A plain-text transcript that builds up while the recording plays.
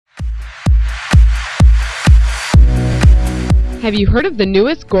Have you heard of the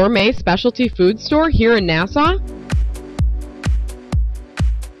newest gourmet specialty food store here in Nassau?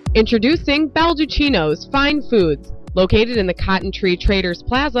 Introducing Balduccino's Fine Foods, located in the Cotton Tree Traders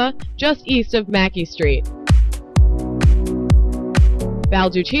Plaza, just east of Mackey Street.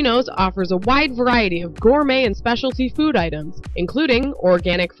 Balduccino's offers a wide variety of gourmet and specialty food items, including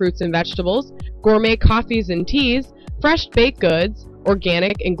organic fruits and vegetables, gourmet coffees and teas, fresh baked goods,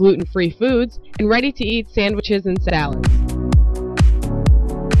 organic and gluten-free foods, and ready-to-eat sandwiches and salads.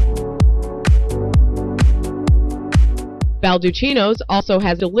 Balduccino's also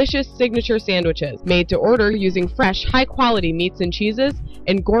has delicious signature sandwiches made to order using fresh, high-quality meats and cheeses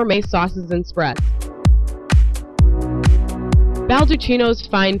and gourmet sauces and spreads. Balduccino's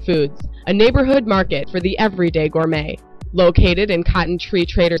Fine Foods, a neighborhood market for the everyday gourmet, located in Cotton Tree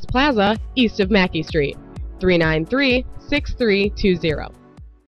Traders Plaza, east of Mackey Street, 393-6320.